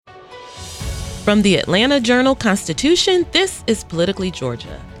From the Atlanta Journal-Constitution, this is Politically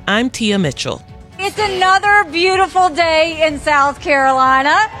Georgia. I'm Tia Mitchell. It's another beautiful day in South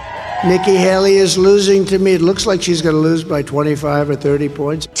Carolina. Nikki Haley is losing to me. It looks like she's going to lose by 25 or 30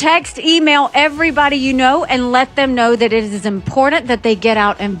 points. Text, email everybody you know and let them know that it is important that they get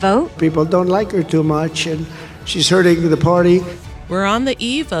out and vote. People don't like her too much, and she's hurting the party. We're on the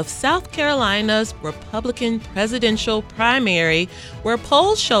eve of South Carolina's Republican presidential primary, where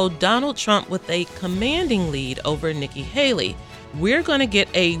polls show Donald Trump with a commanding lead over Nikki Haley. We're going to get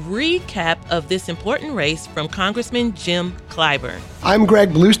a recap of this important race from Congressman Jim Clyburn. I'm Greg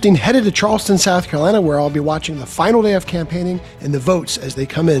Bluestein, headed to Charleston, South Carolina, where I'll be watching the final day of campaigning and the votes as they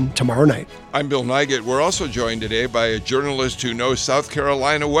come in tomorrow night. I'm Bill Nigut. We're also joined today by a journalist who knows South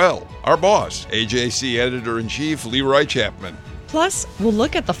Carolina well, our boss, AJC Editor-in-Chief Leroy Chapman. Plus, we'll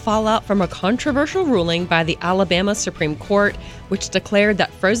look at the fallout from a controversial ruling by the Alabama Supreme Court, which declared that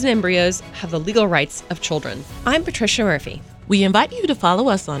frozen embryos have the legal rights of children. I'm Patricia Murphy. We invite you to follow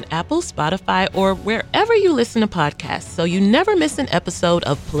us on Apple, Spotify, or wherever you listen to podcasts so you never miss an episode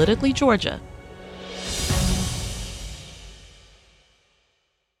of Politically Georgia.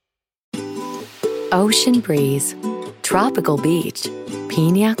 Ocean breeze, tropical beach,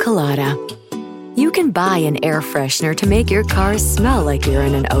 pina colada. You can buy an air freshener to make your car smell like you're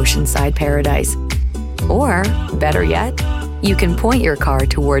in an oceanside paradise. Or, better yet, you can point your car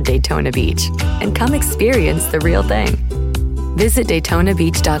toward Daytona Beach and come experience the real thing. Visit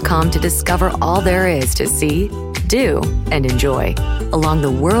DaytonaBeach.com to discover all there is to see, do, and enjoy along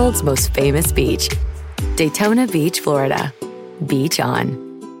the world's most famous beach. Daytona Beach, Florida. Beach on.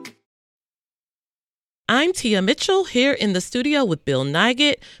 I'm Tia Mitchell here in the studio with Bill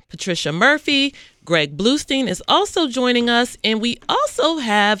Nigut, Patricia Murphy. Greg Bluestein is also joining us, and we also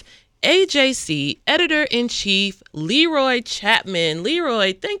have AJC Editor-in-Chief Leroy Chapman.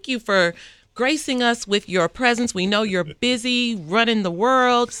 Leroy, thank you for gracing us with your presence. We know you're busy running the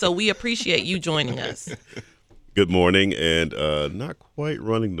world, so we appreciate you joining us. Good morning, and not quite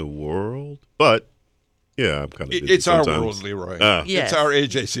running the world, but yeah, I'm kind of busy It's sometimes. our world, Leroy. Yes. It's our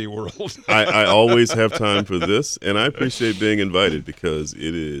AJC world. I always have time for this, and I appreciate being invited because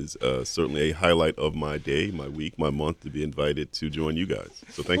it is certainly a highlight of my day, my week, my month to be invited to join you guys.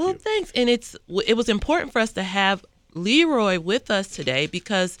 So thank you. Well, thanks. And it was important for us to have Leroy with us today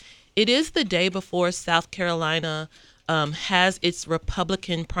because it is the day before South Carolina has its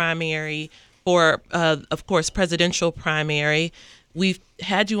Republican primary for, of course, presidential primary. We've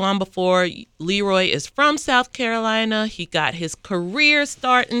had you on before. Leroy is from South Carolina. He got his career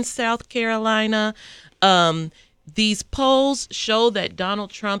start in South Carolina. These polls show that Donald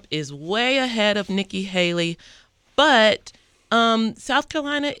Trump is way ahead of Nikki Haley, but South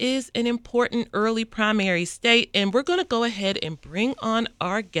Carolina is an important early primary state, and we're going to go ahead and bring on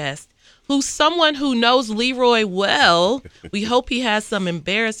our guest, who's someone who knows Leroy well. We hope he has some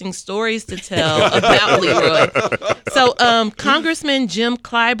embarrassing stories to tell about Leroy. So Congressman Jim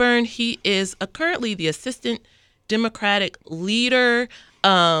Clyburn, he is currently the Assistant Democratic Leader,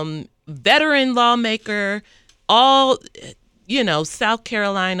 veteran lawmaker, all, South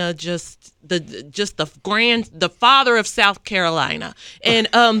Carolina, the father of South Carolina.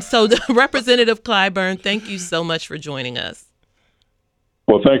 And so Representative Clyburn, thank you so much for joining us.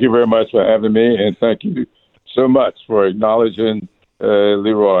 Well, thank you very much for having me, and thank you so much for acknowledging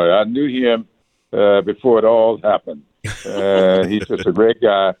Leroy. I knew him before it all happened. He's just a great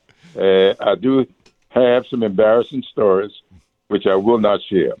guy. I do have some embarrassing stories, which I will not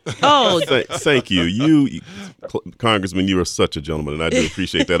share. Oh, thank you. Congressman, you are such a gentleman, and I do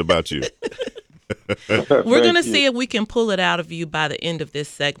appreciate that about you. We're going to see if we can pull it out of you by the end of this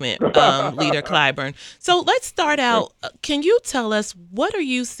segment, Leader Clyburn. So let's start out. Can you tell us, what are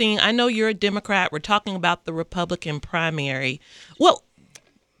you seeing? I know you're a Democrat. We're talking about the Republican primary. Well,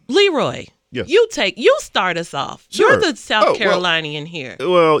 Leroy, yes. You start us off. Sure. You're the South Carolinian here.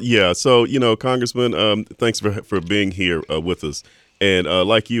 Well, yeah. So, Congressman, thanks for being here with us. And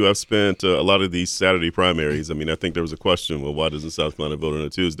like you, I've spent a lot of these Saturday primaries. I mean, I think there was a question, well, why doesn't South Carolina vote on a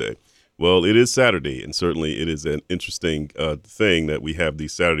Tuesday? Well, it is Saturday, and certainly it is an interesting thing that we have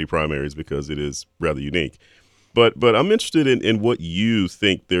these Saturday primaries because it is rather unique. But I'm interested in what you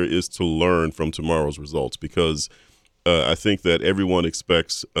think there is to learn from tomorrow's results, because I think that everyone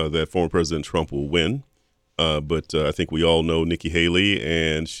expects that former President Trump will win. But I think we all know Nikki Haley,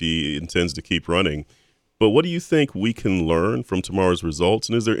 and she intends to keep running. But what do you think we can learn from tomorrow's results?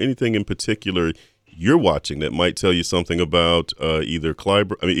 And is there anything in particular you're watching that might tell you something about either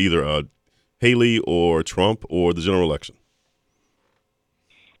Haley or Trump or the general election?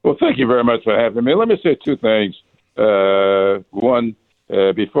 Well, thank you very much for having me. Let me say two things. One,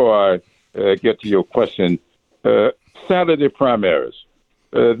 before I get to your question. Saturday primaries.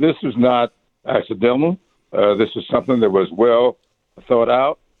 This is not accidental. This is something that was well thought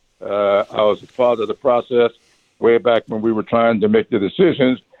out. I was a part of the process way back when we were trying to make the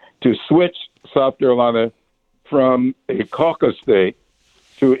decisions to switch South Carolina from a caucus state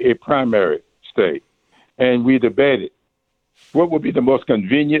to a primary state. And we debated what would be the most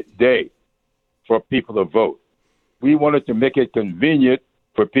convenient day for people to vote. We wanted to make it convenient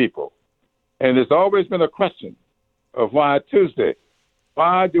for people. And there's always been a question of why Tuesday?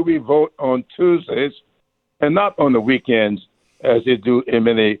 Why do we vote on Tuesdays and not on the weekends as they do in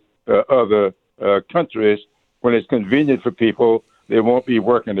many other countries when it's convenient for people, they won't be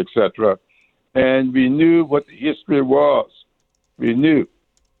working, etc. And we knew what the history was. We knew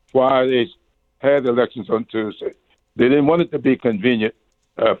why they had elections on Tuesday. They didn't want it to be convenient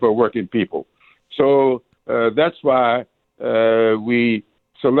for working people. So that's why we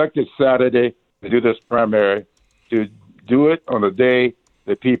selected Saturday to do this primary, to do it on a day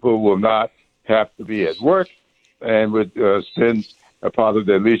that people will not have to be at work and would spend a part of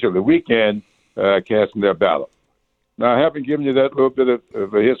their leisurely weekend casting their ballot. Now, having given you that little bit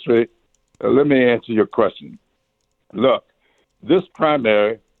of a history, let me answer your question. Look, this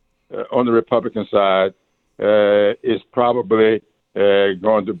primary on the Republican side is probably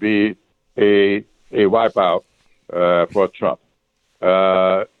going to be a wipeout for Trump,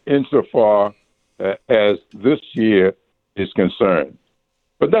 insofar as this year is concerned.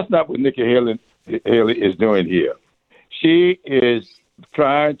 But that's not what Nikki Haley is doing here. She is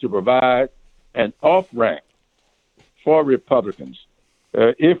trying to provide an off-ramp for Republicans.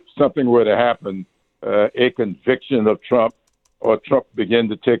 If something were to happen, a conviction of Trump, or Trump begin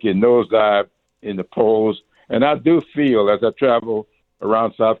to take a nosedive in the polls, and I do feel as I travel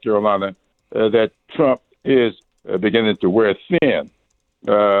around South Carolina that Trump is beginning to wear thin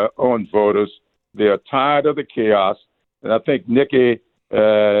on voters. They are tired of the chaos, and I think Nikki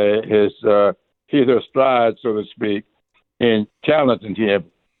has hit her stride, so to speak, in challenging him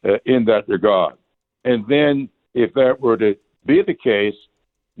in that regard. And then, if that were to be the case,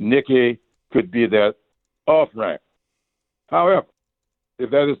 Nikki could be that off-ramp. However, if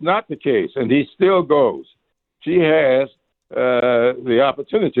that is not the case, and he still goes, she has the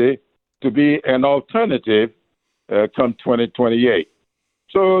opportunity to be an alternative come 2028.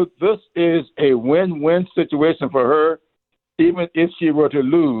 So this is a win-win situation for her, even if she were to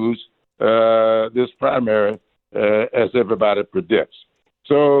lose this primary, as everybody predicts.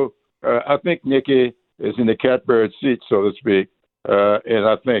 So I think Nikki is in the catbird seat, so to speak, and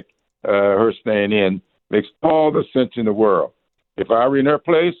I think her staying in makes all the sense in the world. If I were in her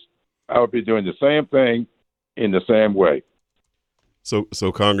place, I would be doing the same thing in the same way.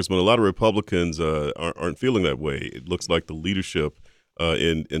 So Congressman, a lot of Republicans aren't feeling that way. It looks like the leadership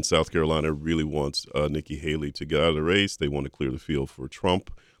in South Carolina really wants Nikki Haley to get out of the race. They want to clear the field for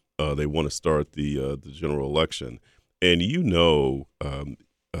Trump. They want to start the general election. And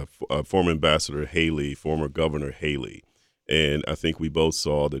former Ambassador Haley, former Governor Haley, and I think we both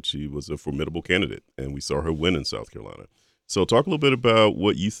saw that she was a formidable candidate, and we saw her win in South Carolina. So talk a little bit about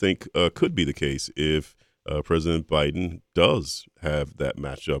what you think could be the case if President Biden does have that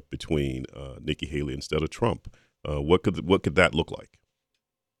matchup between Nikki Haley instead of Trump. What could that look like?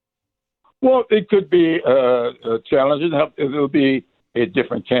 Well, it could be challenging. It'll be a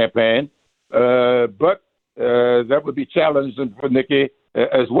different campaign, but that would be challenging for Nikki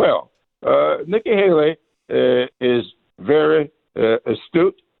as well. Nikki Haley is very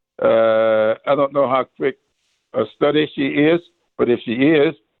astute. I don't know how quick a study she is, but if she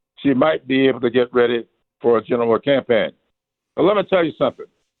is, she might be able to get ready for a general campaign. But let me tell you something.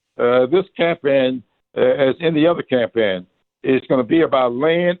 This campaign, as in the other campaign, is going to be about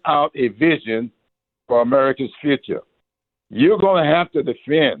laying out a vision for America's future. You're going to have to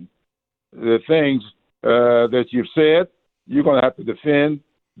defend the things that you've said. You're going to have to defend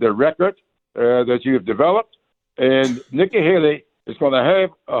the record that you've developed. And Nikki Haley is going to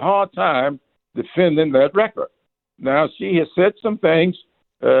have a hard time defending that record. Now, she has said some things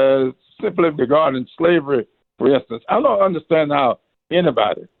simply regarding slavery, for instance. I don't understand how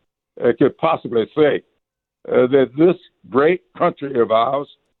anybody could possibly say that this great country of ours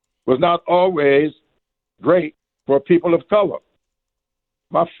was not always great for people of color.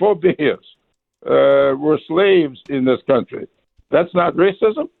 My forebears were slaves in this country. That's not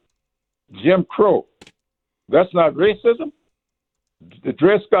racism. Jim Crow. That's not racism. The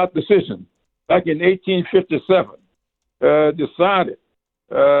Dred Scott decision back in 1857 decided,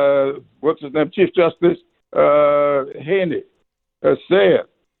 what's his name, Chief Justice Haney said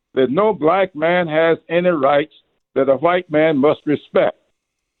that no black man has any rights that a white man must respect.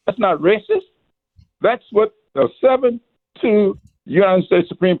 That's not racist. That's what the 7-2 United States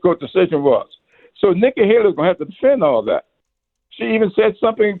Supreme Court decision was. So Nikki Haley is going to have to defend all that. She even said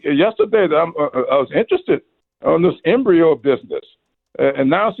something yesterday that I was interested on this embryo business. And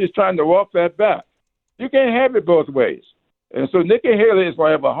now she's trying to walk that back. You can't have it both ways. And so Nikki Haley is going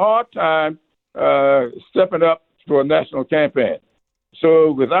to have a hard time stepping up for a national campaign.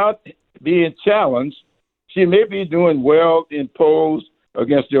 So without being challenged, she may be doing well in polls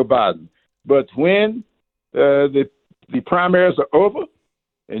against Joe Biden. But when the primaries are over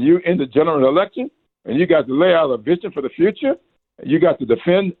and you're in the general election and you got to lay out a vision for the future, you got to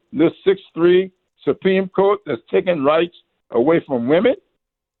defend this 6-3 Supreme Court that's taking rights away from women,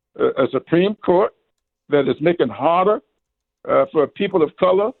 a Supreme Court that is making harder for people of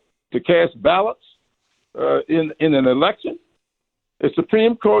color to cast ballots in an election, a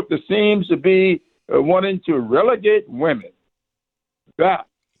Supreme Court that seems to be wanting to relegate women back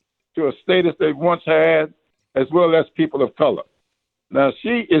to a status they once had, as well as people of color. Now,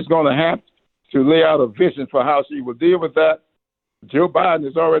 she is going to have to lay out a vision for how she will deal with that. Joe Biden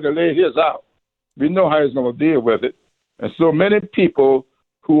has already laid his out. We know how he's going to deal with it. And so many people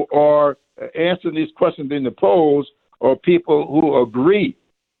who are answering these questions in the polls are people who agree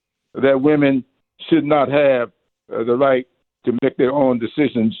that women should not have the right to make their own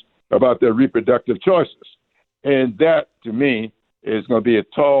decisions about their reproductive choices. And that, to me, is going to be a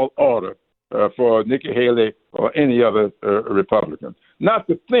tall order for Nikki Haley or any other Republican. Not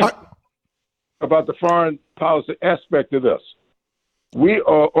to think about the foreign policy aspect of this. We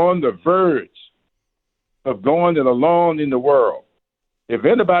are on the verge of going it alone in the world. If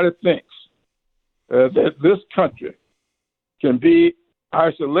anybody thinks that this country can be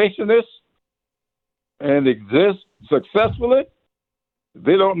isolationist and exist successfully,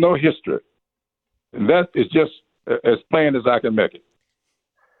 they don't know history. And that is just as plain as I can make it.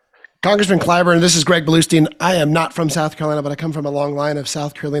 Congressman Clyburn, this is Greg Bluestein. I am not from South Carolina, but I come from a long line of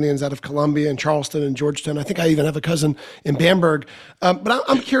South Carolinians out of Columbia and Charleston and Georgetown. I think I even have a cousin in Bamberg. But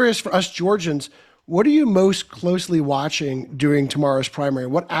I'm curious, for us Georgians, what are you most closely watching during tomorrow's primary?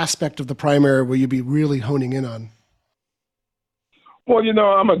 What aspect of the primary will you be really honing in on? Well,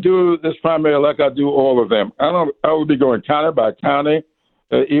 I'm going to do this primary like I do all of them. I will be going county by county,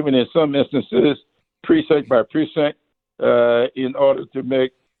 even in some instances, precinct by precinct, in order to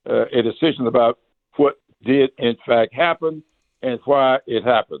make a decision about what did in fact happen and why it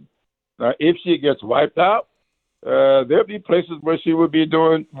happened. Now, if she gets wiped out, there'll be places where she will be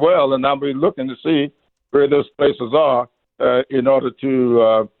doing well, and I'll be looking to see where those places are in order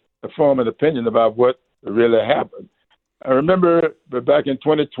to form an opinion about what really happened. I remember back in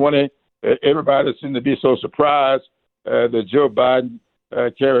 2020, everybody seemed to be so surprised that Joe Biden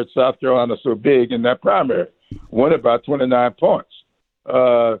carried South Carolina so big in that primary, won it by 29 points.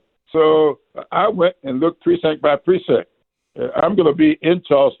 So I went and looked precinct by precinct. I'm going to be in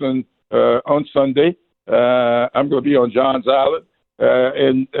Charleston on Sunday. I'm going to be on Johns Island,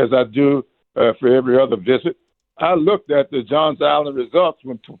 and as I do for every other visit, I looked at the Johns Island results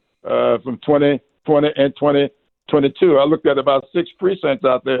from 2020 and 2022. I looked at about 6 precincts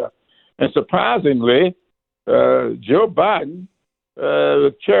out there, and surprisingly, Joe Biden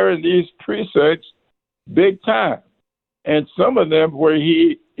carrying these precincts big time. And some of them where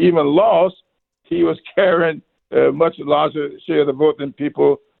he even lost, he was carrying a much larger share of the vote than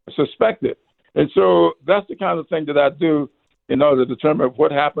people suspected. And so that's the kind of thing that I do in order to determine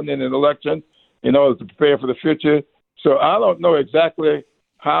what happened in an election, in order to prepare for the future. So I don't know exactly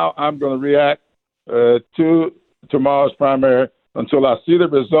how I'm going to react to tomorrow's primary until I see the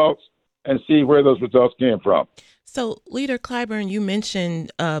results and see where those results came from. So, Leader Clyburn, you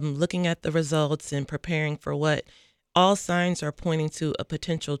mentioned looking at the results and preparing for what all signs are pointing to a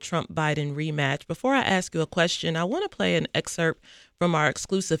potential Trump-Biden rematch. Before I ask you a question, I want to play an excerpt from our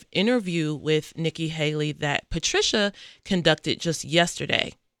exclusive interview with Nikki Haley that Patricia conducted just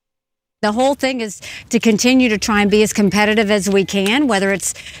yesterday. The whole thing is to continue to try and be as competitive as we can, whether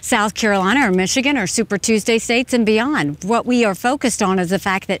it's South Carolina or Michigan or Super Tuesday states and beyond. What we are focused on is the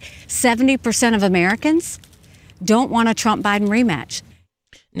fact that 70% of Americans don't want a Trump-Biden rematch.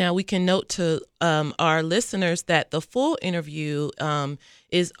 Now, we can note to our listeners that the full interview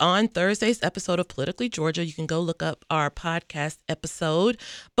is on Thursday's episode of Politically Georgia. You can go look up our podcast episode.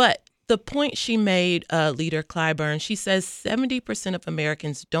 But the point she made, Leader Clyburn, she says 70% of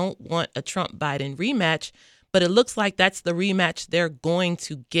Americans don't want a Trump-Biden rematch, but it looks like that's the rematch they're going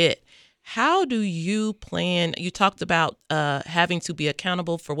to get. How do you plan? You talked about having to be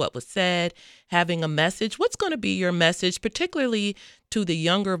accountable for what was said, having a message. What's going to be your message, particularly to the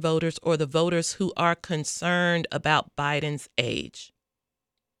younger voters or the voters who are concerned about Biden's age?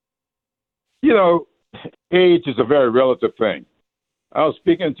 You know, age is a very relative thing. I was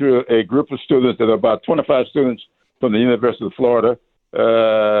speaking to a group of students that are about 25 students from the University of Florida,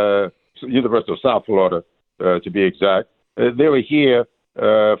 University of South Florida, to be exact. They were here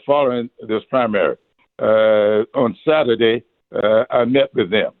following this primary. On Saturday, I met with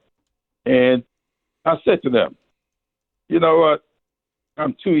them. And I said to them, you know what?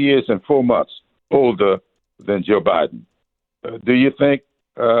 I'm 2 years and 4 months older than Joe Biden. Do you think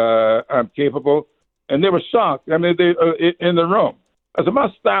I'm capable? And they were shocked. I mean, they in the room. I said, my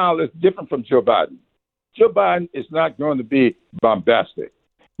style is different from Joe Biden. Joe Biden is not going to be bombastic.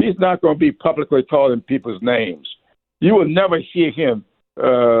 He's not going to be publicly calling people's names. You will never hear him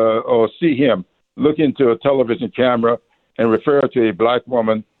or see him look into a television camera and refer to a black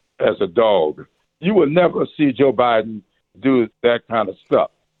woman as a dog. You will never see Joe Biden do that kind of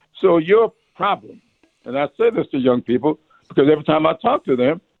stuff. So your problem, and I say this to young people because every time I talk to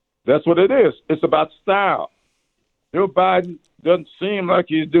them, that's what it is. It's about style. Joe Biden doesn't seem like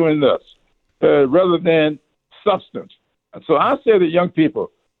he's doing this rather than substance. And so I say to young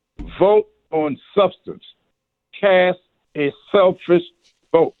people, vote on substance. Cast a selfish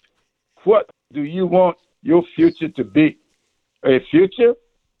vote. What do you want your future to be? A future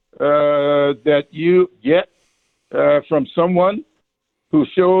that you get from someone who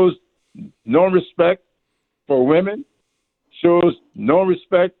shows no respect for women, shows no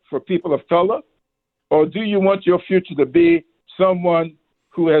respect for people of color? Or do you want your future to be someone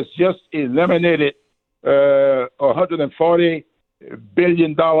who has just eliminated $140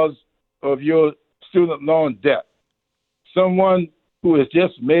 billion of your student loan debt? Someone who has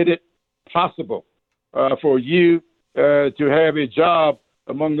just made it possible for you to have a job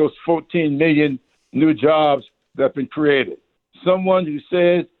among those 14 million new jobs that have been created. Someone who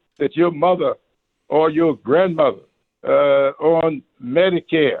says that your mother or your grandmother on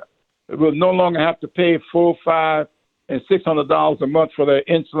Medicare will no longer have to pay $400, $500, and $600 a month for their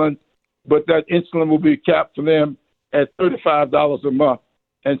insulin, but that insulin will be capped for them at $35 a month.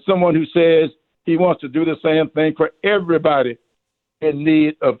 And someone who says he wants to do the same thing for everybody in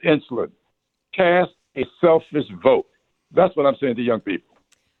need of insulin. Cast a selfish vote. That's what I'm saying to young people.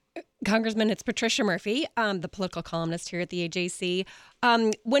 Congressman, it's Patricia Murphy, the political columnist here at the AJC.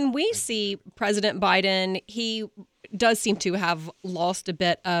 When we see President Biden, he does seem to have lost a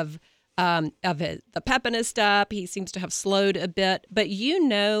bit of the pep in his step. He seems to have slowed a bit. But you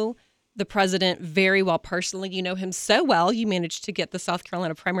know the president very well personally. You know him so well. You managed to get the South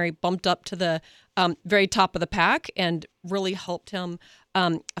Carolina primary bumped up to the very top of the pack and really helped him,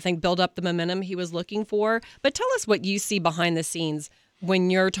 I think, build up the momentum he was looking for. But tell us what you see behind the scenes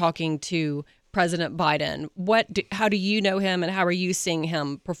when you're talking to President Biden. How do you know him, and how are you seeing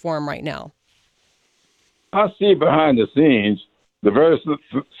him perform right now? I see behind the scenes the very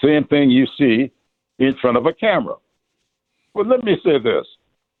same thing you see in front of a camera. Well, let me say this,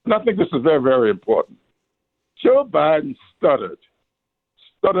 and I think this is very, very important. Joe Biden stuttered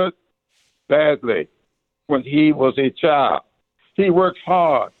badly when he was a child. He worked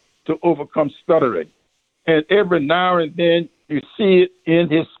hard to overcome stuttering. And every now and then you see it in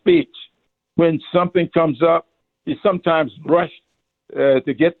his speech. When something comes up, he sometimes rushed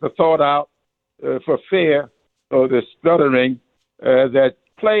to get the thought out for fear of the stuttering that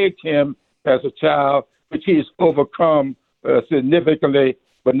plagued him as a child, which he's overcome significantly,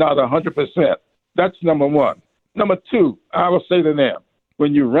 but not 100%. That's number one. Number two, I will say to them,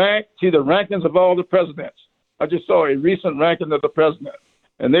 when you see the rankings of all the presidents, I just saw a recent ranking of the president,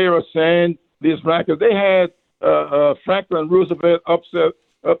 and they were saying these rankings, they had Franklin Roosevelt up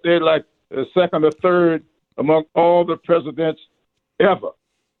there like second or third among all the presidents ever.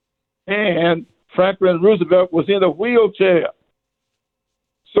 And Franklin Roosevelt was in a wheelchair.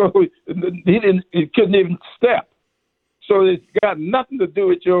 So he couldn't even step. So it's got nothing to do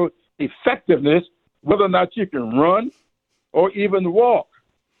with your effectiveness, whether or not you can run or even walk.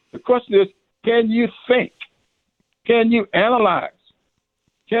 The question is, can you think? Can you analyze?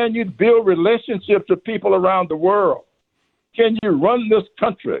 Can you build relationships with people around the world? Can you run this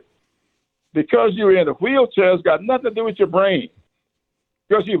country? Because you're in a wheelchair, it's got nothing to do with your brain.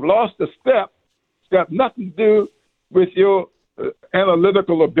 Because you've lost a step, it's got nothing to do with your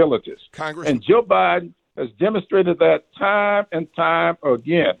analytical abilities. And Joe Biden has demonstrated that time and time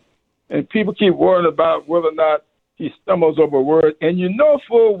again. And people keep worrying about whether or not he stumbles over a word. And you know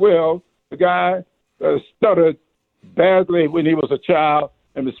full well the guy stuttered badly when he was a child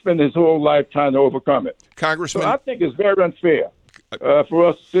and to spend his whole life trying to overcome it. Congressman, so I think it's very unfair for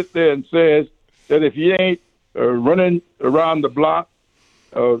us to sit there and say that if you ain't running around the block,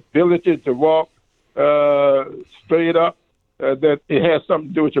 ability to walk straight up, that it has something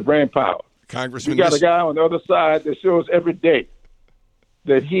to do with your brain power. Congressman, we got a guy on the other side that shows every day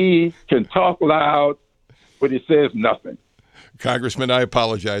that he can talk loud, but he says nothing. Congressman, I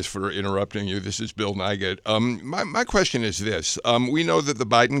apologize for interrupting you. This is Bill Nygut. My question is this. We know that the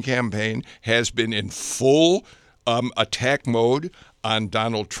Biden campaign has been in full attack mode on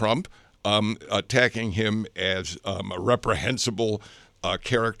Donald Trump, attacking him as a reprehensible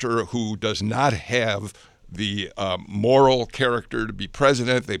character who does not have the moral character to be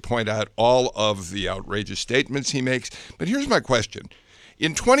president. They point out all of the outrageous statements he makes. But here's my question.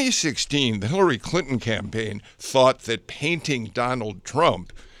 In 2016, the Hillary Clinton campaign thought that painting Donald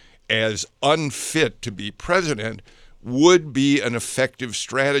Trump as unfit to be president would be an effective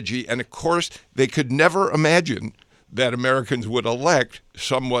strategy. And of course, they could never imagine that Americans would elect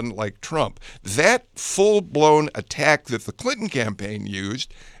someone like Trump. That full-blown attack that the Clinton campaign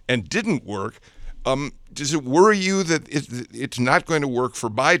used and didn't work, does it worry you that it's not going to work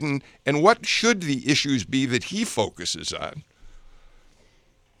for Biden? And what should the issues be that he focuses on?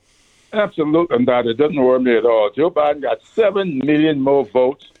 Absolutely not. It doesn't worry me at all. Joe Biden got 7 million more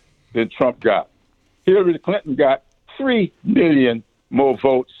votes than Trump got. Hillary Clinton got 3 million more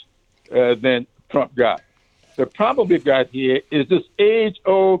votes than Trump got. The problem we've got here is this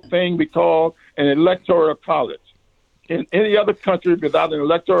age-old thing we call an electoral college. In any other country without an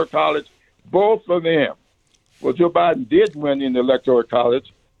electoral college, both of them. Well, Joe Biden did win in the electoral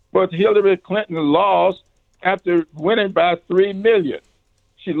college, but Hillary Clinton lost after winning by 3 million.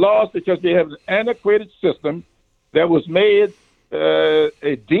 She lost because they have an antiquated system that was made,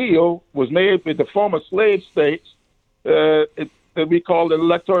 a deal was made with the former slave states that we call the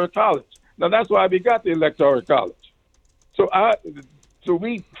electoral college. Now, that's why we got the electoral college. So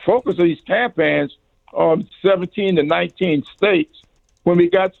we focus on these campaigns on 17 to 19 states when we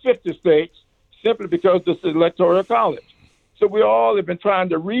got 50 states simply because this is electoral college. So we all have been trying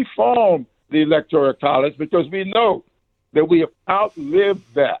to reform the electoral college because we know that we have outlived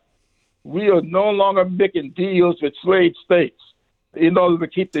that. We are no longer making deals with slave states in order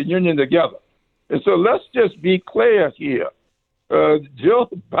to keep the union together. And so let's just be clear here. Joe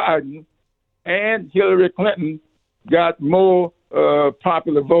Biden and Hillary Clinton got more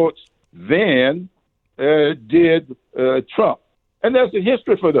popular votes than did Trump. And there's a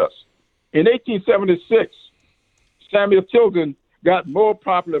history for this. In 1876, Samuel Tilden got more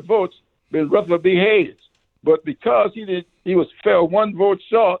popular votes than Rutherford B. Hayes. But because he fell 1 vote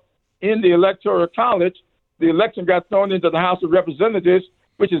short in the Electoral College, the election got thrown into the House of Representatives,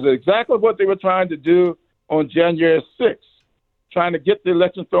 which is exactly what they were trying to do on January 6th, trying to get the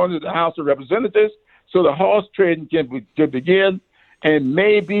election thrown into the House of Representatives so the horse trading could begin, and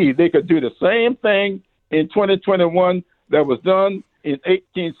maybe they could do the same thing in 2021 that was done in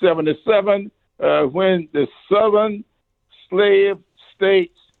 1877 when the southern slave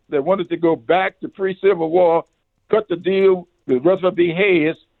states that wanted to go back to pre-Civil War cut the deal with Rutherford B.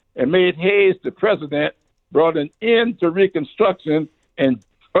 Hayes and made Hayes the president, brought an end to Reconstruction, and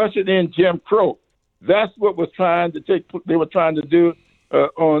ushered in Jim Crow. That's what they were trying to do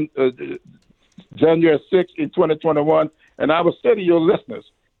on January 6th in 2021. And I would say to your listeners,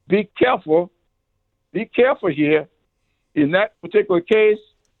 be careful here. In that particular case,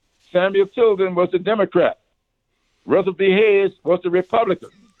 Samuel Tilden was the Democrat. Rutherford B. Hayes was the Republican.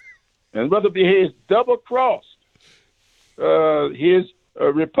 And Rutherford B. Hayes double-crossed his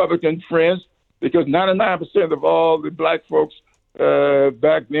Republican friends because 99% of all the black folks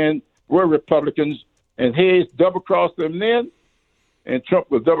back then were Republicans, and Hayes double-crossed them then, and Trump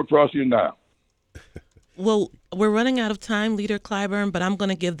will double-cross you now. Well, we're running out of time, Leader Clyburn, but I'm going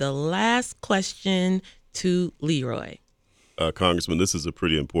to give the last question to Leroy. Congressman, this is a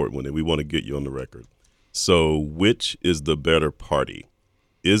pretty important one, and we want to get you on the record. So which is the better party?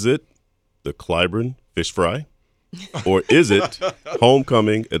 Is it the Clyburn fish fry, or is it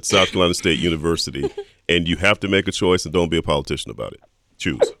homecoming at South Carolina State University? And you have to make a choice, and don't be a politician about it.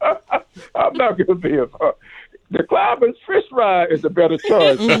 Choose. I'm not going to be the Clyburn fish fry is a better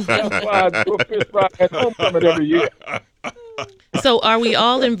choice. That's why I do a fish fry at homecoming every year. So are we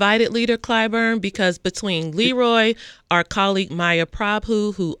all invited, Leader Clyburn? Because between Leroy, our colleague Maya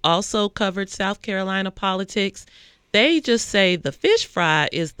Prabhu, who also covered South Carolina politics, they just say the fish fry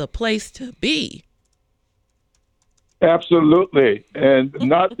is the place to be. Absolutely. And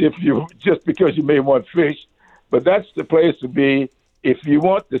not just because you may want fish, but that's the place to be if you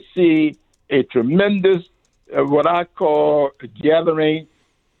want to see a tremendous, what I call a gathering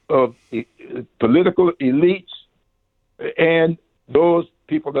of political elites and those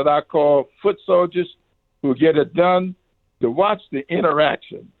people that I call foot soldiers who get it done, to watch the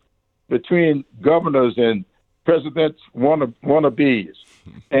interaction between governors and presidents wannabes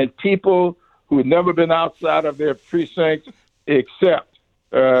and people who've never been outside of their precincts except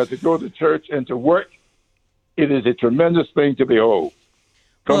to go to church and to work. It is a tremendous thing to behold.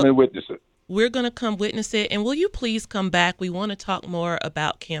 Come and witness it. We're going to come witness it. And will you please come back? We want to talk more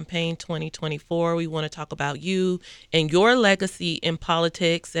about Campaign 2024. We want to talk about you and your legacy in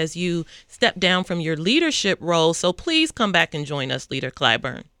politics as you step down from your leadership role. So please come back and join us, Leader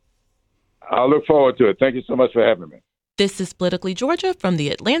Clyburn. I'll look forward to it. Thank you so much for having me. This is Politically Georgia from the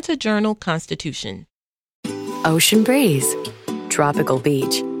Atlanta Journal-Constitution. Ocean breeze, tropical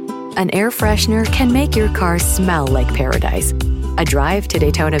beach. An air freshener can make your car smell like paradise. A drive to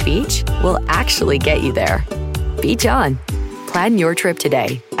Daytona Beach will actually get you there. Beach on. Plan your trip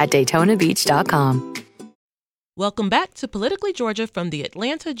today at DaytonaBeach.com. Welcome back to Politically Georgia from the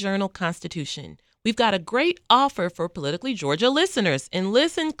Atlanta Journal-Constitution. We've got a great offer for Politically Georgia listeners, and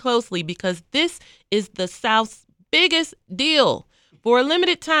listen closely because this is the South's biggest deal. For a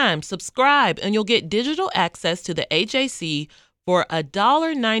limited time, subscribe and you'll get digital access to the AJC for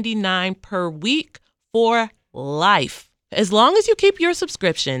 $1.99 per week for life. As long as you keep your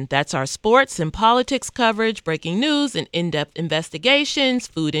subscription, that's our sports and politics coverage, breaking news and in-depth investigations,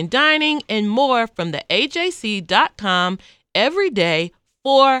 food and dining, and more from the AJC.com every day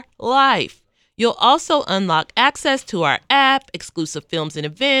for life. You'll also unlock access to our app, exclusive films and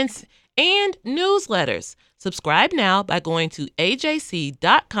events, and newsletters. Subscribe now by going to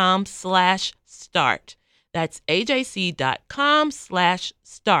AJC.com/start. That's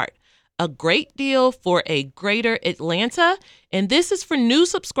AJC.com/start. A great deal for a greater Atlanta, and this is for new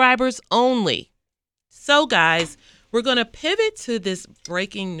subscribers only. So, guys, we're going to pivot to this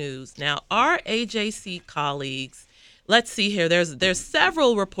breaking news. Now, our AJC colleagues, let's see here. There's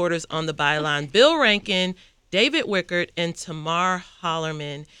several reporters on the byline: Bill Rankin, David Wickert, and Tamar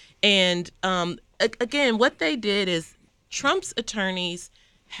Hollerman. And again, what they did is Trump's attorneys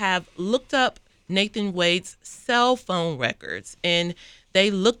have looked up Nathan Wade's cell phone records, and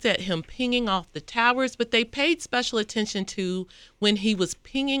they looked at him pinging off the towers, but they paid special attention to when he was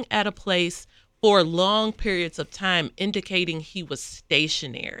pinging at a place for long periods of time, indicating he was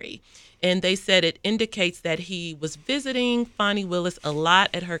stationary. And they said it indicates that he was visiting Fonnie Willis a lot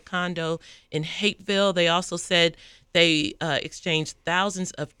at her condo in Hapeville. They also said they exchanged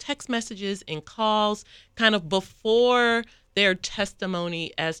thousands of text messages and calls kind of before their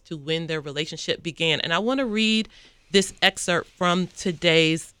testimony as to when their relationship began. And I want to read this excerpt from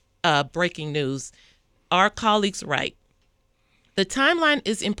today's breaking news. Our colleagues write, "The timeline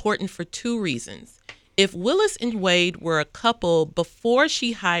is important for two reasons. If Willis and Wade were a couple before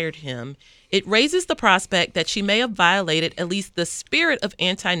she hired him, it raises the prospect that she may have violated at least the spirit of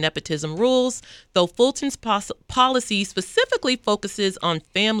anti-nepotism rules, though Fulton's policy specifically focuses on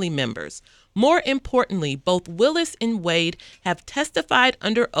family members. More importantly, both Willis and Wade have testified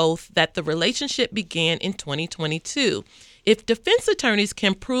under oath that the relationship began in 2022. If defense attorneys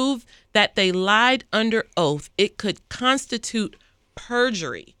can prove that they lied under oath, it could constitute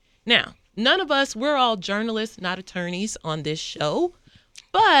perjury." Now, none of us, we're all journalists, not attorneys on this show,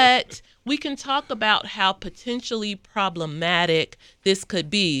 but we can talk about how potentially problematic this could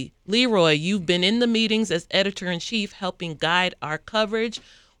be. Leroy, you've been in the meetings as editor-in-chief helping guide our coverage.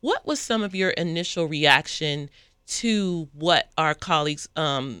 What was some of your initial reaction to what our colleagues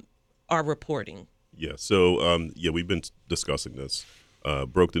are reporting? Yeah, so we've been discussing this.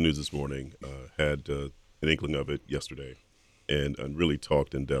 Broke the news this morning, had an inkling of it yesterday, and really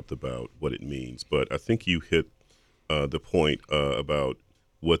talked in depth about what it means. But I think you hit the point about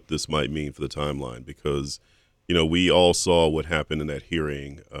what this might mean for the timeline, because, you know, we all saw what happened in that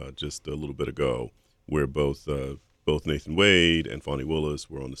hearing just a little bit ago, where both Nathan Wade and Fonnie Willis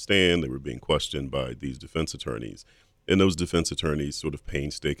were on the stand. They were being questioned by these defense attorneys. And those defense attorneys sort of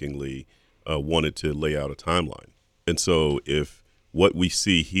painstakingly wanted to lay out a timeline. And so if what we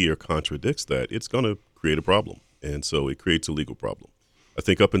see here contradicts that, it's going to create a problem. And so it creates a legal problem. I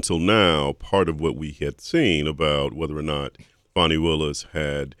think up until now, part of what we had seen about whether or not Fonnie Willis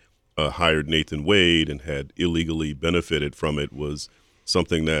had hired Nathan Wade and had illegally benefited from it was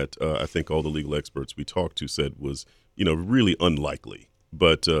something that I think all the legal experts we talked to said was, really unlikely.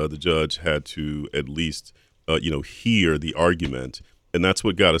 But the judge had to at least, hear the argument, and that's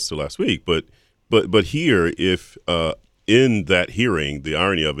what got us to last week. But here, if in that hearing, the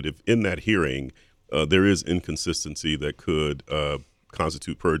irony of it, if in that hearing there is inconsistency that could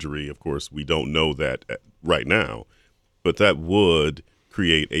constitute perjury, of course, we don't know that right now, but that would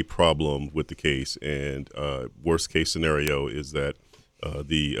create a problem with the case. And worst case scenario is that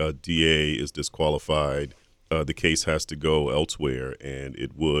the DA is disqualified. The case has to go elsewhere, and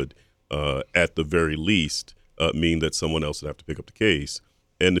it would, at the very least, mean that someone else would have to pick up the case.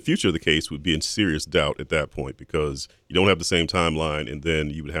 And the future of the case would be in serious doubt at that point because you don't have the same timeline, and then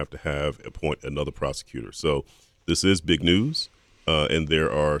you would have to appoint another prosecutor. So this is big news, and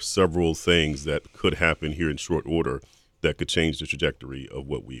there are several things that could happen here in short order that could change the trajectory of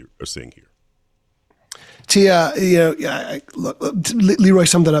what we are seeing here. Tia, Leroy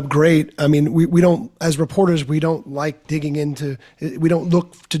summed it up great. I mean, we don't, as reporters, we don't like we don't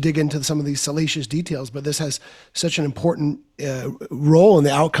look to dig into some of these salacious details, but this has such an important role in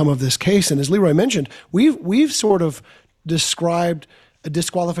the outcome of this case. And as Leroy mentioned, we've sort of described a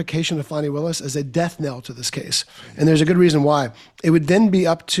disqualification of Fani Willis as a death knell to this case. And there's a good reason why. It would then be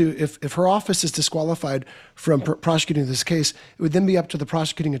up to, if her office is disqualified from prosecuting this case, it would then be up to the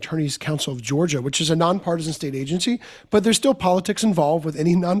Prosecuting Attorneys Council of Georgia, which is a nonpartisan state agency, but there's still politics involved with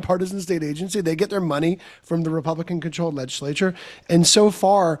any nonpartisan state agency. They get their money from the Republican-controlled legislature. And so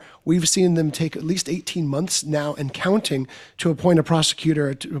far, we've seen them take at least 18 months now and counting to appoint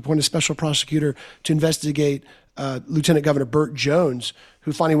a special prosecutor to investigate Lieutenant Governor Burt Jones,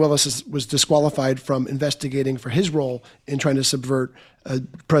 who Fani Willis was disqualified from investigating for his role in trying to subvert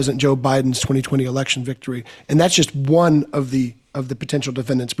President Joe Biden's 2020 election victory. And that's just one of the potential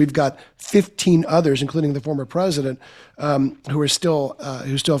defendants. We've got 15 others, including the former president, who still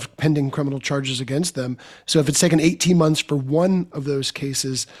have pending criminal charges against them. So if it's taken 18 months for one of those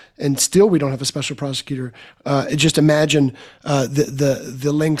cases, and still we don't have a special prosecutor, just imagine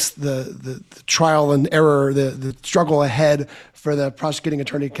the lengths, the trial and error, the struggle ahead for the Prosecuting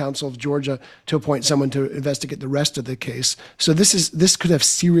Attorney Council of Georgia to appoint someone to investigate the rest of the case. So this could have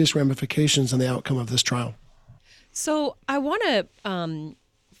serious ramifications on the outcome of this trial. So I want to,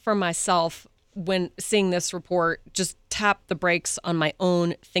 for myself, when seeing this report, just tap the brakes on my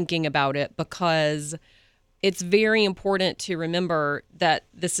own thinking about it, because it's very important to remember that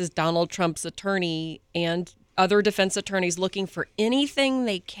this is Donald Trump's attorney and other defense attorneys looking for anything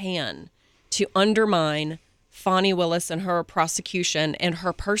they can to undermine Fani Willis and her prosecution and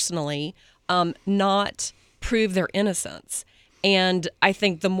her personally, not prove their innocence. And I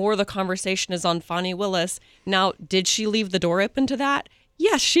think the more the conversation is on Fani Willis, now, did she leave the door open to that?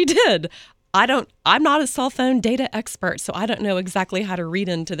 Yes, she did. I'm not a cell phone data expert, so I don't know exactly how to read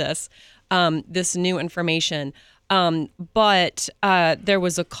into this new information. But there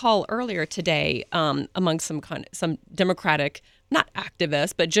was a call earlier today among some Democratic, not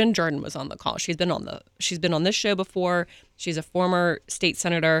activists, but Jen Jordan was on the call. She's been on this show before. She's a former state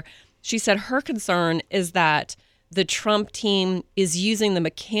senator. She said her concern is that the Trump team is using the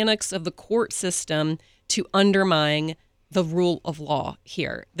mechanics of the court system to undermine the rule of law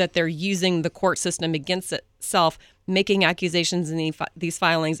here, that they're using the court system against itself, making accusations in these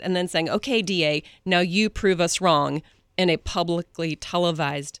filings, and then saying, okay, DA, now you prove us wrong in a publicly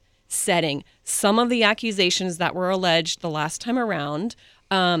televised setting. Some of the accusations that were alleged the last time around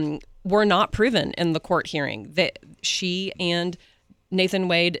were not proven in the court hearing. That she and Nathan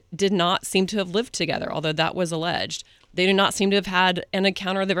Wade did not seem to have lived together, although that was alleged. They do not seem to have had an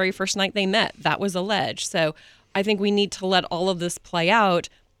encounter the very first night they met. That was alleged. So I think we need to let all of this play out.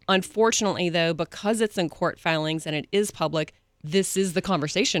 Unfortunately, though, because it's in court filings and it is public, this is the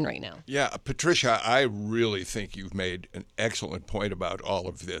conversation right now. Yeah, Patricia, I really think you've made an excellent point about all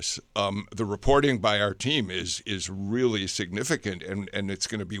of this. The reporting by our team is really significant, and it's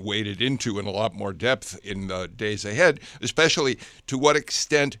going to be waded into in a lot more depth in the days ahead, especially to what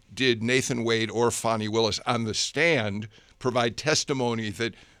extent did Nathan Wade or Fani Willis on the stand provide testimony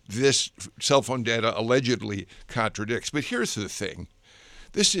that this cell phone data allegedly contradicts. But here's the thing.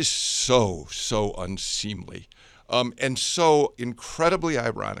 This is so unseemly. And so incredibly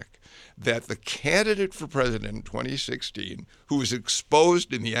ironic that the candidate for president in 2016, who was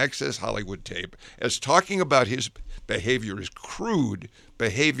exposed in the Access Hollywood tape as talking about his behavior, his crude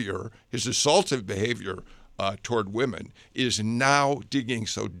behavior, his assaultive behavior toward women, is now digging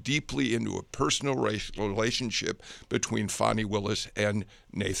so deeply into a personal relationship between Fani Willis and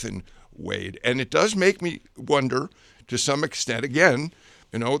Nathan Wade. And it does make me wonder, to some extent, again,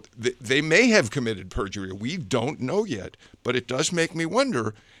 you know, they may have committed perjury. We don't know yet. But it does make me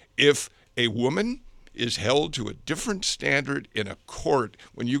wonder if a woman is held to a different standard in a court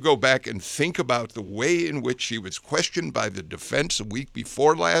when you go back and think about the way in which she was questioned by the defense a week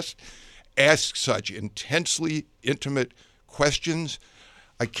before last, asked such intensely intimate questions.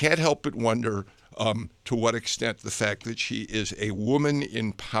 I can't help but wonder to what extent the fact that she is a woman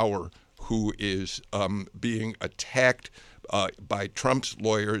in power who is being attacked by Trump's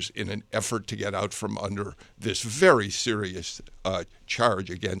lawyers in an effort to get out from under this very serious charge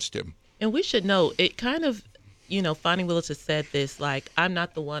against him. And we should know, it kind of, you know, Fani Willis has said this, like, I'm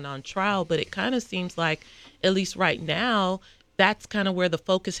not the one on trial, but it kind of seems like, at least right now, that's kind of where the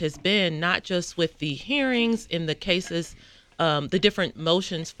focus has been, not just with the hearings in the cases, the different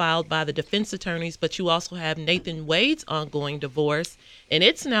motions filed by the defense attorneys, but you also have Nathan Wade's ongoing divorce, and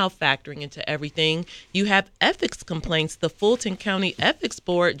it's now factoring into everything. You have ethics complaints. The Fulton County Ethics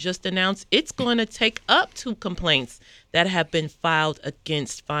Board just announced it's going to take up 2 complaints that have been filed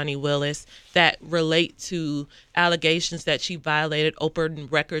against Fonnie Willis that relate to allegations that she violated open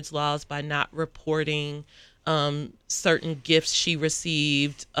records laws by not reporting certain gifts she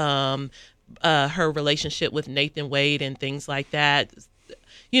received, her relationship with Nathan Wade and things like that.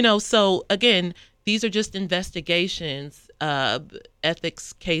 So again, these are just investigations.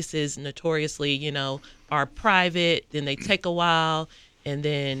 Ethics cases notoriously, are private, then they take a while, and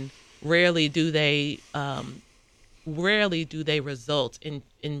then rarely do they result in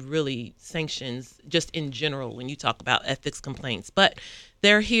really sanctions just in general when you talk about ethics complaints. But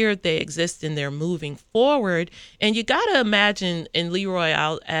they're here, they exist, and they're moving forward. And you got to imagine, and Leroy,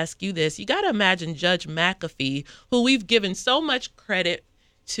 I'll ask you this, you got to imagine Judge McAfee, who we've given so much credit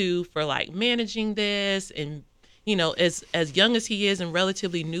to for managing this, and as young as he is and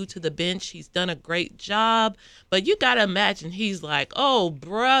relatively new to the bench, he's done a great job. But you got to imagine he's like, oh,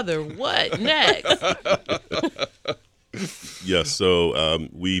 brother, what next? Yes, so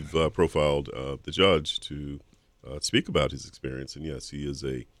we've profiled the judge to speak about his experience. And yes, he is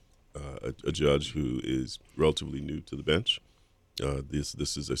a judge who is relatively new to the bench.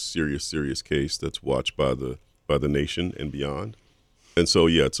 This is a serious case that's watched by the nation and beyond. And so,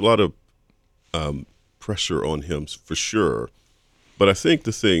 yeah, it's a lot of pressure on him for sure. But I think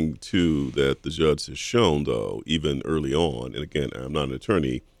the thing, too, that the judge has shown, though, even early on, and again, I'm not an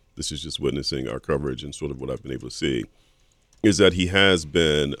attorney, this is just witnessing our coverage and sort of what I've been able to see, is that he has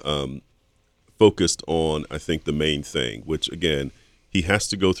been focused on, I think, the main thing, which, again, he has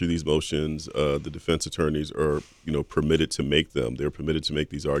to go through these motions. The defense attorneys are, permitted to make them. They're permitted to make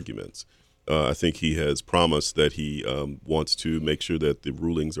these arguments. I think he has promised that he wants to make sure that the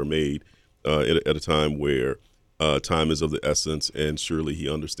rulings are made at a time where time is of the essence, and surely he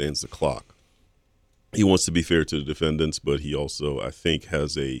understands the clock. He wants to be fair to the defendants, but he also, I think,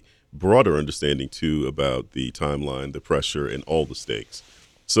 has a broader understanding, too, about the timeline, the pressure, and all the stakes.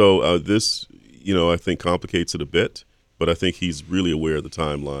 So this, I think complicates it a bit, but I think he's really aware of the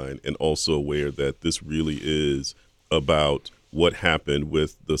timeline and also aware that this really is about what happened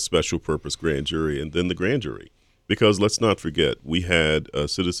with the special purpose grand jury and then the grand jury. Because let's not forget, we had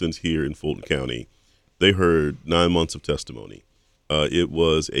citizens here in Fulton County. They heard 9 months of testimony. It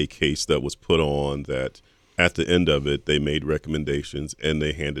was a case that was put on that at the end of it, they made recommendations and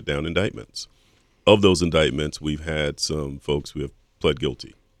they handed down indictments. Of those indictments, we've had some folks who have pled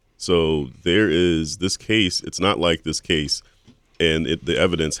guilty. So there is this case. It's not like this case and the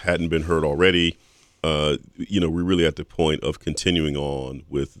evidence hadn't been heard already. We're really at the point of continuing on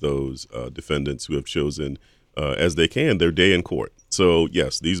with those defendants who have chosen, as they can, their day in court. So,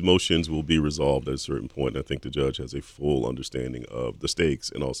 yes, these motions will be resolved at a certain point. And I think the judge has a full understanding of the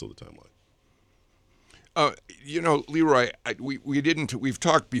stakes and also the timeline. Leroy, we've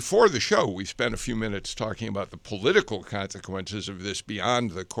talked before the show. We spent a few minutes talking about the political consequences of this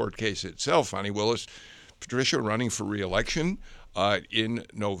beyond the court case itself. Fonnie Willis, Patricia, running for re-election in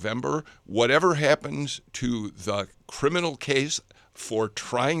November. Whatever happens to the criminal case for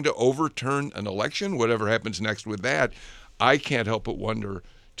trying to overturn an election, whatever happens next with that, I can't help but wonder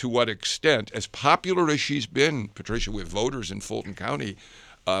to what extent, as popular as she's been, Patricia, with voters in Fulton County,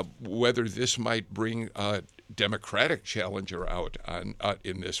 whether this might bring a Democratic challenger out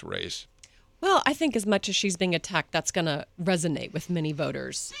in this race. Well, I think as much as she's being attacked, that's going to resonate with many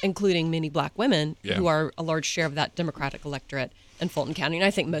voters, including many black women who are a large share of that Democratic electorate in Fulton County. And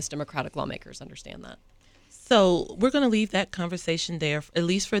I think most Democratic lawmakers understand that. So we're going to leave that conversation there, at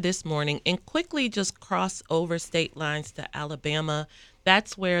least for this morning, and quickly just cross over state lines to Alabama.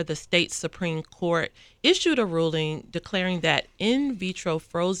 That's where the state Supreme Court issued a ruling declaring that in vitro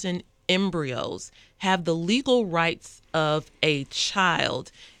frozen embryos have the legal rights of a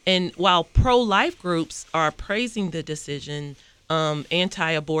child. And while pro-life groups are praising the decision,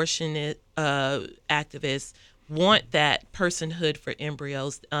 anti-abortion activists want that personhood for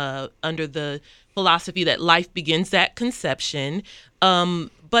embryos under the philosophy that life begins at conception.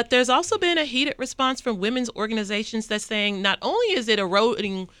 But there's also been a heated response from women's organizations that's saying not only is it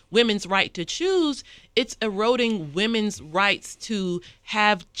eroding women's right to choose, it's eroding women's rights to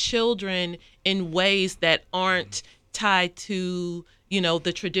have children in ways that aren't tied to,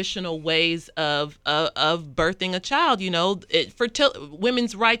 the traditional ways of birthing a child,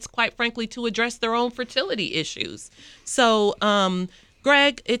 women's rights, quite frankly, to address their own fertility issues. So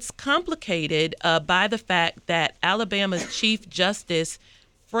Greg, it's complicated by the fact that Alabama's Chief Justice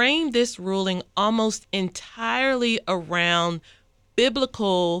framed this ruling almost entirely around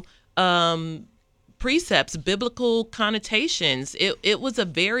biblical precepts, biblical connotations. It was a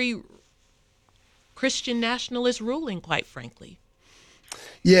very Christian nationalist ruling, quite frankly.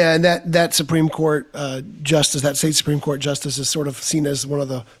 Yeah, and that Supreme Court justice, that state Supreme Court justice, is sort of seen as one of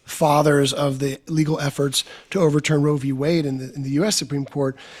the fathers of the legal efforts to overturn Roe v. Wade in the U.S. Supreme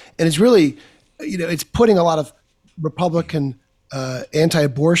Court, and it's really, it's putting a lot of Republican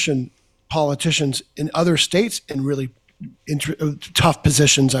anti-abortion politicians in other states in really tough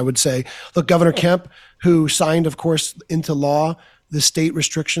positions, I would say. Look, Governor Kemp, who signed, of course, into law the state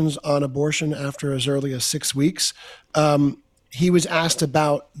restrictions on abortion after as early as 6 weeks. He was asked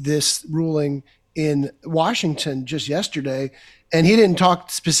about this ruling in Washington just yesterday, and he didn't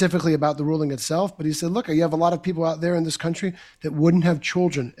talk specifically about the ruling itself, but he said, look, you have a lot of people out there in this country that wouldn't have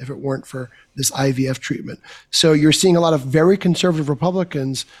children if it weren't for this IVF treatment. So you're seeing a lot of very conservative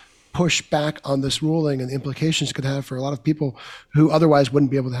Republicans push back on this ruling and the implications it could have for a lot of people who otherwise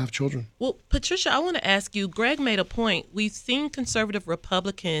wouldn't be able to have children. Well, Patricia, I want to ask you, Greg made a point. We've seen conservative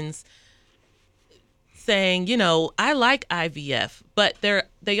Republicans saying, I like IVF, but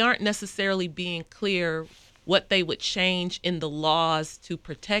they aren't necessarily being clear what they would change in the laws to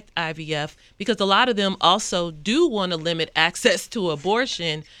protect IVF, because a lot of them also do want to limit access to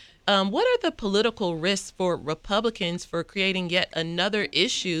abortion. What are the political risks for Republicans for creating yet another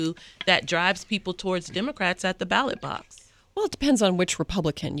issue that drives people towards Democrats at the ballot box? Well, it depends on which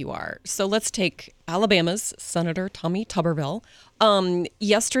Republican you are. So let's take Alabama's Senator Tommy Tuberville.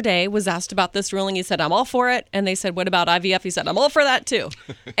 Yesterday was asked about this ruling. He said, I'm all for it. And they said, what about IVF? He said, I'm all for that too.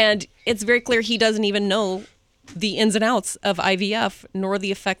 And it's very clear he doesn't even know the ins and outs of IVF, nor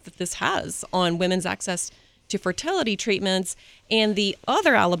the effect that this has on women's access to fertility treatments. And the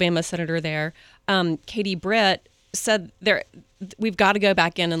other Alabama senator there, Katie Britt, said we've got to go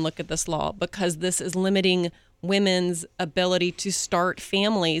back in and look at this law because this is limiting women's ability to start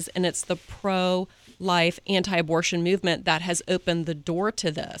families, and it's the pro-life anti-abortion movement that has opened the door to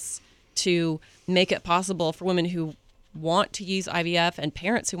this, to make it possible for women who want to use IVF and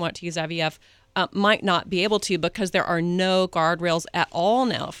parents who want to use IVF might not be able to, because there are no guardrails at all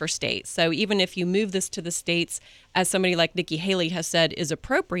now for states. So even if you move this to the states, as somebody like Nikki Haley has said is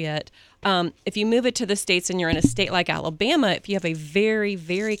appropriate, if you move it to the states and you're in a state like Alabama, if you have a very,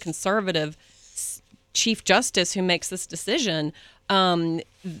 very conservative Chief Justice who makes this decision,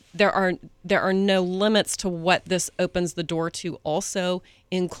 there are no limits to what this opens the door to, also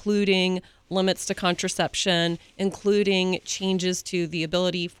including limits to contraception, including changes to the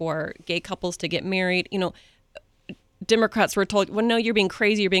ability for gay couples to get married. Democrats were told, well, no, you're being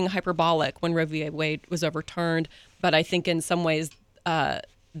crazy, you're being hyperbolic when Roe v. Wade was overturned. But I think in some ways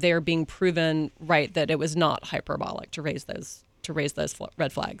they're being proven right that it was not hyperbolic to raise those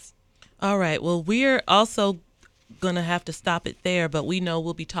red flags. All right. Well, we're also going to have to stop it there, but we know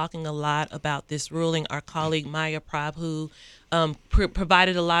we'll be talking a lot about this ruling. Our colleague Maya Prabhu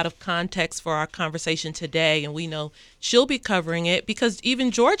provided a lot of context for our conversation today, and we know she'll be covering it because even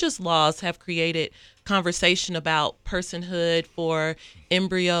Georgia's laws have created conversation about personhood for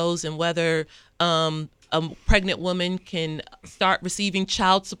embryos and whether a pregnant woman can start receiving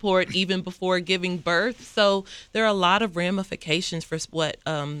child support even before giving birth. So there are a lot of ramifications for what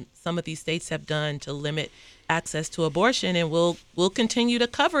some of these states have done to limit access to abortion, and we'll continue to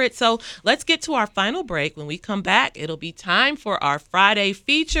cover it. So let's get to our final break. When we come back, it'll be time for our Friday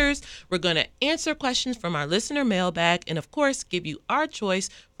features. We're going to answer questions from our listener mailbag and, of course, give you our choice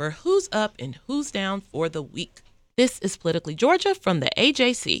for who's up and who's down for the week. This is Politically Georgia from the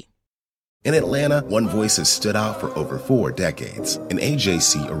AJC. In Atlanta, one voice has stood out for over 4 decades. An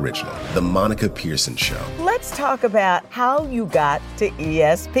AJC original, The Monica Pearson Show. Let's talk about how you got to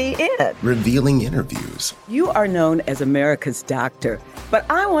ESPN. Revealing interviews. You are known as America's doctor, but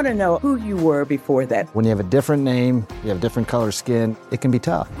I want to know who you were before that. When you have a different name, you have different color skin, it can be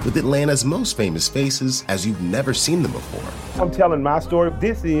tough. With Atlanta's most famous faces as you've never seen them before. I'm telling my story.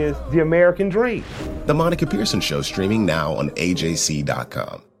 This is the American dream. The Monica Pearson Show, streaming now on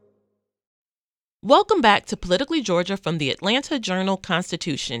AJC.com. Welcome back to Politically Georgia from the Atlanta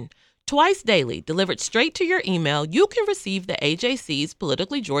Journal-Constitution. Twice daily, delivered straight to your email, you can receive the AJC's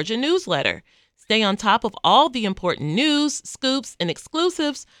Politically Georgia newsletter. Stay on top of all the important news, scoops, and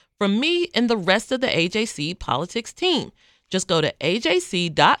exclusives from me and the rest of the AJC politics team. Just go to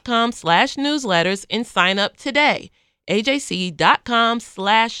ajc.com/newsletters and sign up today.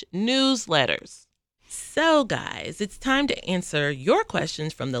 ajc.com/newsletters. So, guys, it's time to answer your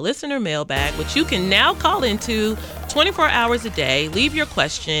questions from the listener mailbag, which you can now call into 24 hours a day. Leave your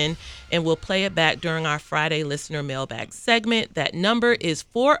question, and we'll play it back during our Friday listener mailbag segment. That number is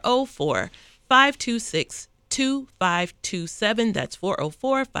 404-526-2527. That's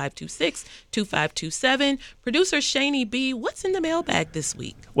 404-526-2527. Producer Shani B., what's in the mailbag this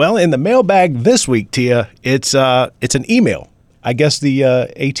week? Well, in the mailbag this week, Tia, it's an email. I guess the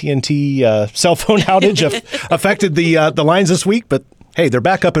AT&T cell phone outage affected the lines this week, but hey, they're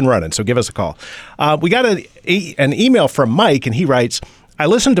back up and running, so give us a call. We got an email from Mike, and he writes, I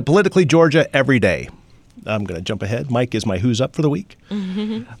listen to Politically Georgia every day. I'm going to jump ahead. Mike is my Who's Up for the week.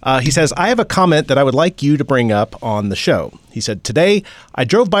 He says, I have a comment that I would like you to bring up on the show. He said, today, I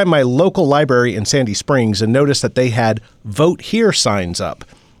drove by my local library in Sandy Springs and noticed that they had Vote Here signs up.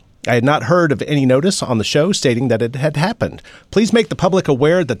 I had not heard of any notice on the show stating that it had happened. Please make the public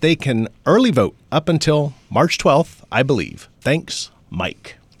aware that they can early vote up until March 12th, I believe. Thanks,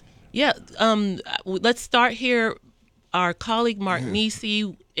 Mike. Yeah, let's start here. Our colleague Mark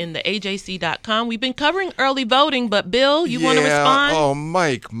Nisi in the AJC.com. We've been covering early voting, but Bill, you want to respond? Oh,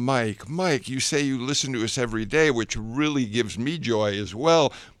 Mike, you say you listen to us every day, which really gives me joy as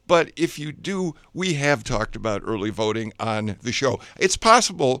well. But if you do, we have talked about early voting on the show. It's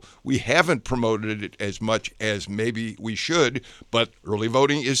possible we haven't promoted it as much as maybe we should, but early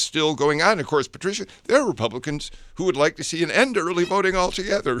voting is still going on. Of course, Patricia, there are Republicans who would like to see an end to early voting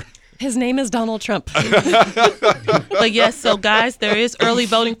altogether. His name is Donald Trump. But yes, so guys, there is early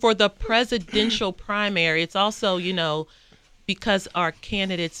voting for the presidential primary. It's also, because our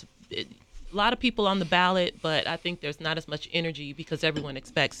candidates, a lot of people on the ballot, but I think there's not as much energy because everyone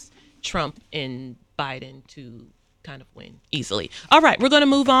expects Trump and Biden to kind of win easily. All right, we're going to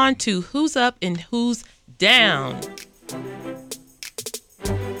move on to Who's Up and Who's Down.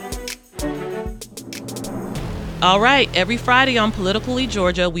 All right, every Friday on Politically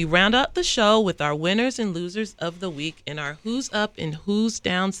Georgia, we round up the show with our winners and losers of the week in our Who's Up and Who's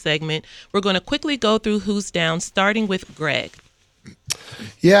Down segment. We're going to quickly go through Who's Down, starting with Greg.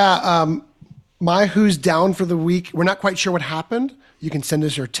 Yeah, my Who's Down for the week, we're not quite sure what happened. You can send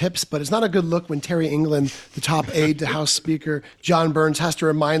us your tips, but it's not a good look when Terry England, the top aide to House Speaker John Burns, has to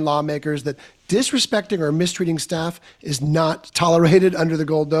remind lawmakers that disrespecting or mistreating staff is not tolerated under the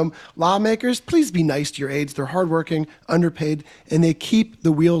Gold Dome. Lawmakers, please be nice to your aides. They're hardworking, underpaid, and they keep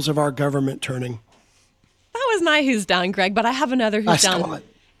the wheels of our government turning. That was my Who's Down, Greg, but I have another Who's Down.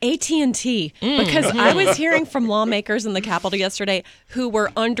 AT&T, because I was hearing from lawmakers in the Capitol yesterday who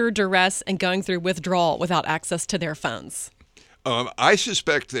were under duress and going through withdrawal without access to their phones. I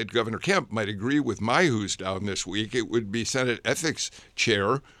suspect that Governor Kemp might agree with my Who's Down this week. It would be Senate Ethics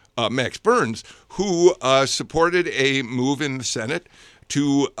Chair Max Burns, who supported a move in the Senate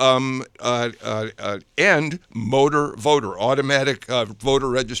to end motor voter, automatic voter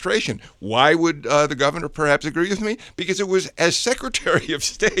registration. Why would the governor perhaps agree with me? Because it was as Secretary of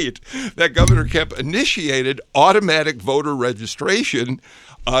State that Governor Kemp initiated automatic voter registration.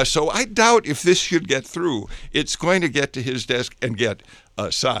 So I doubt if this should get through, it's going to get to his desk and get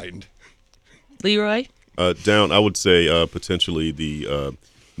signed. Leroy? Down, I would say potentially the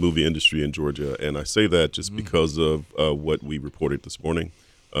movie industry in Georgia. And I say that just because of what we reported this morning.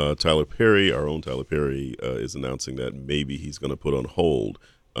 Tyler Perry, our own Tyler Perry, is announcing that maybe he's going to put on hold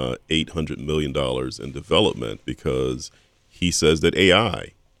 $800 million in development because he says that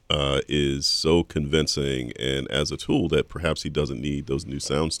AI is so convincing and as a tool that perhaps he doesn't need those new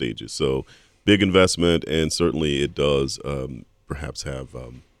sound stages. So big investment, and certainly it does perhaps have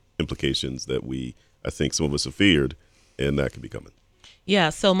implications that I think some of us have feared, and that could be coming.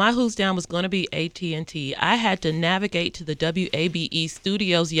 Yeah, so my Who's Down was going to be AT&T. I had to navigate to the WABE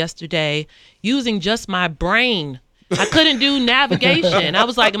studios yesterday using just my brain. I couldn't do navigation. I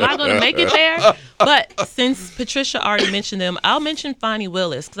was like, am I going to make it there? But since Patricia already mentioned them, I'll mention Fani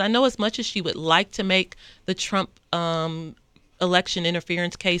Willis, because I know as much as she would like to make the Trump election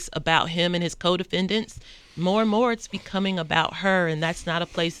interference case about him and his co-defendants, more and more it's becoming about her, and that's not a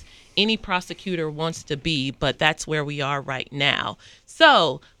place any prosecutor wants to be, but that's where we are right now.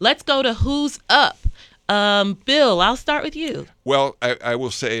 So let's go to Who's Up. Bill, I'll start with you. Well, I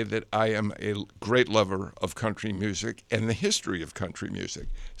will say that I am a great lover of country music and the history of country music.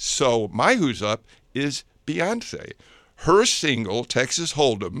 So my Who's Up is Beyonce. Her single, Texas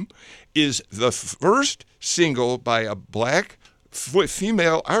Hold'em, is the first single by a black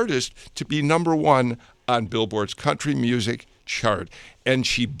female artist to be #1 on Billboard's country music chart. And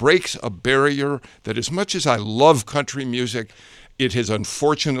she breaks a barrier that, as much as I love country music, it has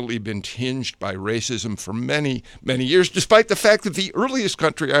unfortunately been tinged by racism for many, many years, despite the fact that the earliest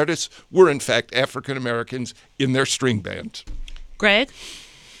country artists were, in fact, African Americans in their string bands. Greg?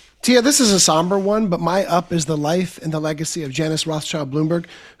 Tia, this is a somber one, but my up is the life and the legacy of Janice Rothschild Bloomberg,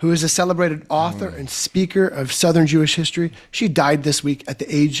 who is a celebrated author and speaker of Southern Jewish history. She died this week at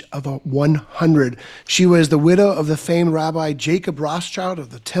the age of 100. She was the widow of the famed Rabbi Jacob Rothschild of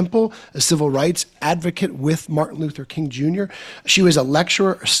the Temple, a civil rights advocate with Martin Luther King Jr. She was a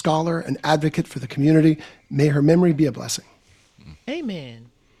lecturer, a scholar, an advocate for the community. May her memory be a blessing. Amen.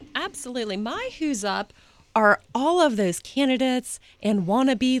 Absolutely. My who's up are all of those candidates and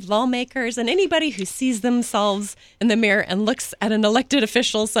wannabe lawmakers and anybody who sees themselves in the mirror and looks at an elected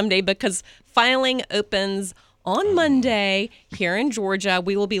official someday, because filing opens on Monday here in Georgia.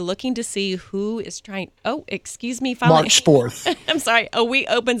 We will be looking to see who is trying. Oh, excuse me. Filing. March 4th. I'm sorry.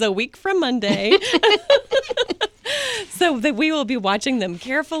 Opens a week from Monday. So we will be watching them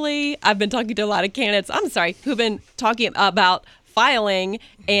carefully. I've been talking to a lot of candidates, who've been talking about filing,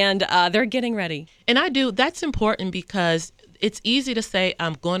 and they're getting ready. And that's important because it's easy to say,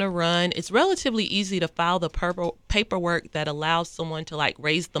 I'm going to run. It's relatively easy to file the paperwork that allows someone to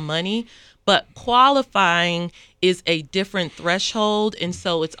raise the money, but qualifying is a different threshold. And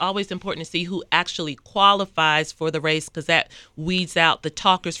so it's always important to see who actually qualifies for the race, because that weeds out the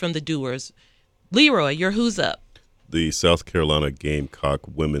talkers from the doers. Leroy, your who's up? The South Carolina Gamecock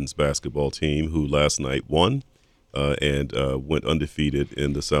women's basketball team, who last night won and went undefeated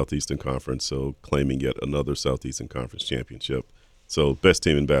in the Southeastern Conference, so claiming yet another Southeastern Conference championship. So best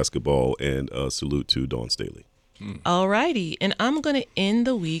team in basketball, and salute to Dawn Staley. All righty. And I'm going to end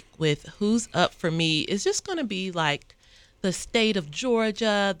the week with who's up for me. It's just going to be the state of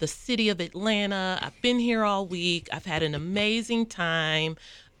Georgia, the city of Atlanta. I've been here all week. I've had an amazing time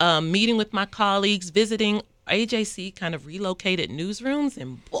meeting with my colleagues, visiting AJC kind of relocated newsrooms,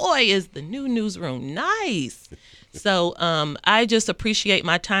 and boy, is the new newsroom nice. So I just appreciate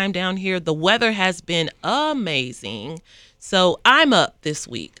my time down here. The weather has been amazing. So I'm up this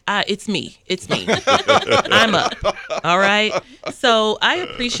week. It's me. I'm up. All right. So I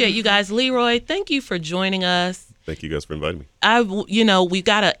appreciate you guys. Leroy, thank you for joining us. Thank you guys for inviting me. We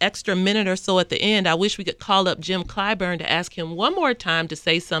got an extra minute or so at the end. I wish we could call up Jim Clyburn to ask him one more time to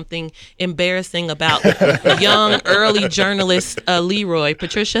say something embarrassing about young, early journalist Leroy.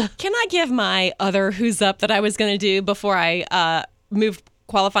 Patricia? Can I give my other who's up that I was going to do before I moved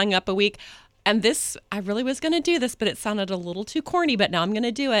qualifying up a week? And this, I really was going to do this, but it sounded a little too corny, but now I'm going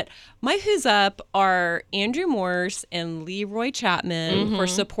to do it. My who's up are Andrew Morse and Leroy Chapman for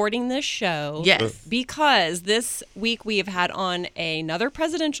supporting this show. Yes. Because this week we have had on another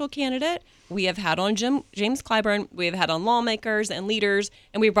presidential candidate. We have had on James Clyburn. We have had on lawmakers and leaders,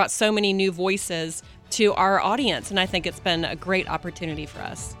 and we've brought so many new voices to our audience. And I think it's been a great opportunity for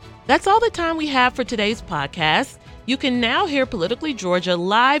us. That's all the time we have for today's podcast. You can now hear Politically Georgia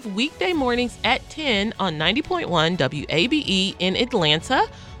live weekday mornings at 10 on 90.1 WABE in Atlanta,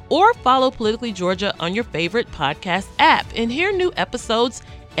 or follow Politically Georgia on your favorite podcast app and hear new episodes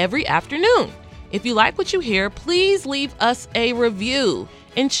every afternoon. If you like what you hear, please leave us a review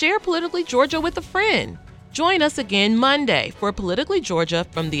and share Politically Georgia with a friend. Join us again Monday for Politically Georgia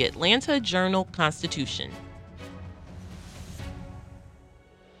from the Atlanta Journal-Constitution.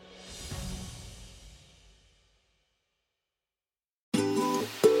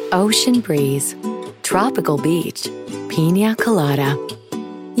 Ocean breeze, tropical beach, pina colada.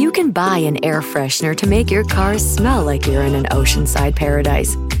 You can buy an air freshener to make your car smell like you're in an oceanside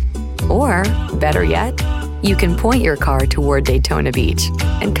paradise. Or, better yet, you can point your car toward Daytona Beach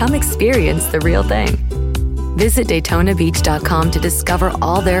and come experience the real thing. Visit DaytonaBeach.com to discover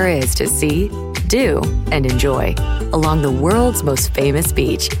all there is to see, do, and enjoy along the world's most famous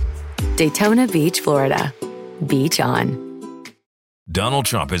beach. Daytona Beach, Florida. Beach on. Donald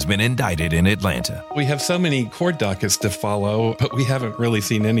Trump has been indicted in Atlanta. We have so many court dockets to follow, but we haven't really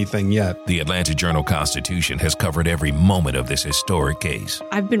seen anything yet. The Atlanta Journal-Constitution has covered every moment of this historic case.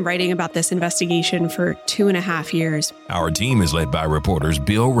 I've been writing about this investigation for 2.5 years. Our team is led by reporters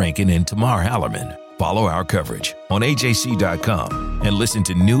Bill Rankin and Tamar Hallerman. Follow our coverage on AJC.com and listen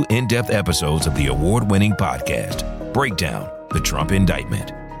to new in-depth episodes of the award-winning podcast, Breakdown, the Trump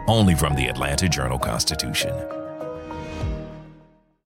Indictment, only from the Atlanta Journal-Constitution.